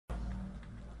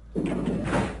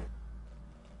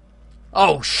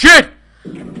Oh shit!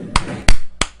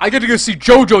 I get to go see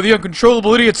JoJo, the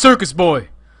uncontrollable idiot circus boy.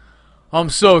 I'm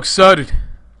so excited.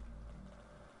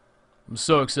 I'm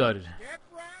so excited.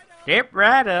 Step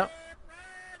right up.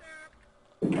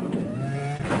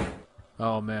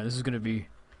 Oh man, this is gonna be...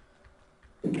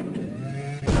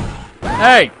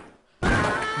 Hey!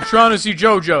 I'm trying to see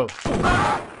JoJo.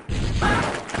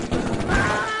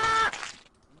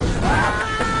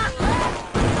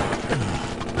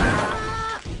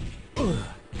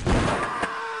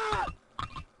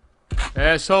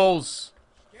 Assholes!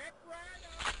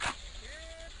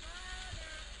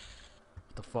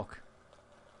 What the fuck?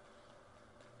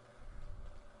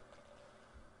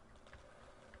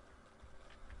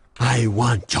 I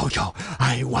want JoJo!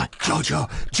 I want JoJo!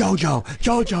 JoJo!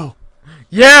 JoJo!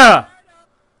 Yeah!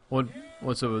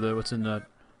 What's over there? What's in that?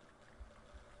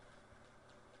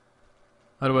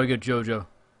 How do I get JoJo?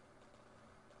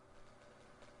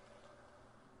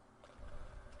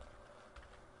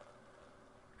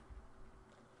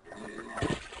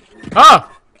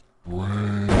 Ah!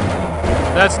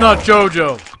 That's not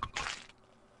JoJo.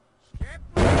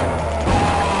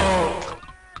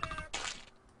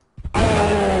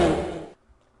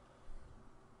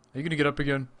 Are you gonna get up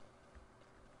again?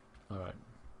 Alright.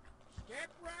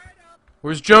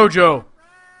 Where's JoJo?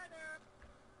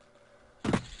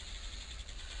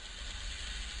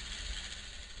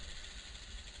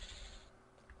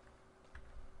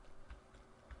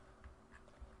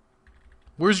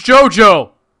 Where's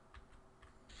JoJo?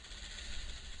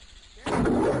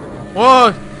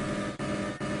 What?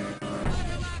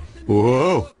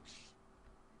 Whoa!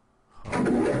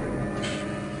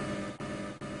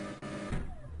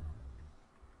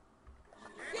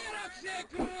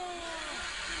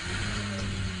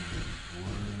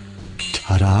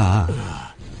 Ta-da!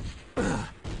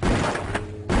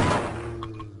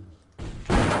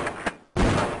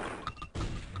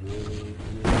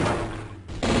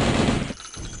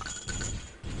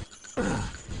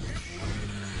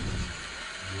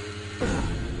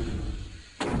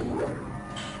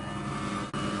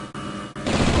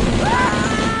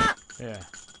 Yeah.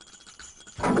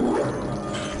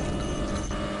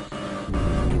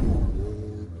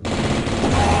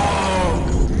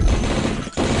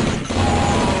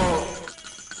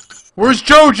 Where's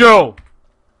JoJo?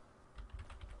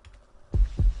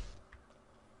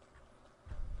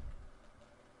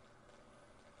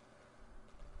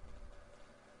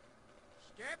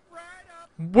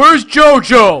 Where's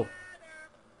JoJo?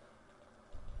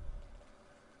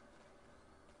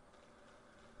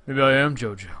 Maybe I am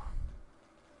JoJo.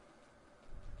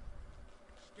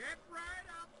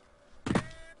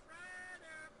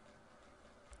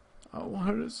 I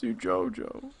wanted to see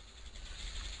JoJo.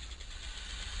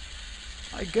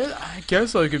 I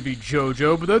guess I could be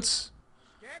JoJo, but that's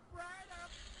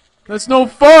no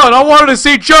fun. I wanted to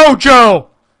see JoJo.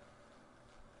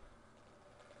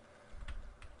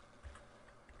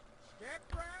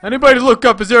 Anybody look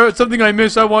up? Is there something I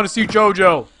missed? I want to see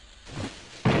JoJo.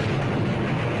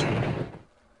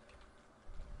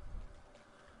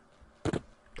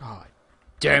 God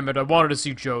damn it! I wanted to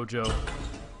see JoJo.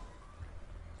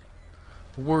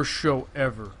 Worst show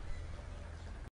ever.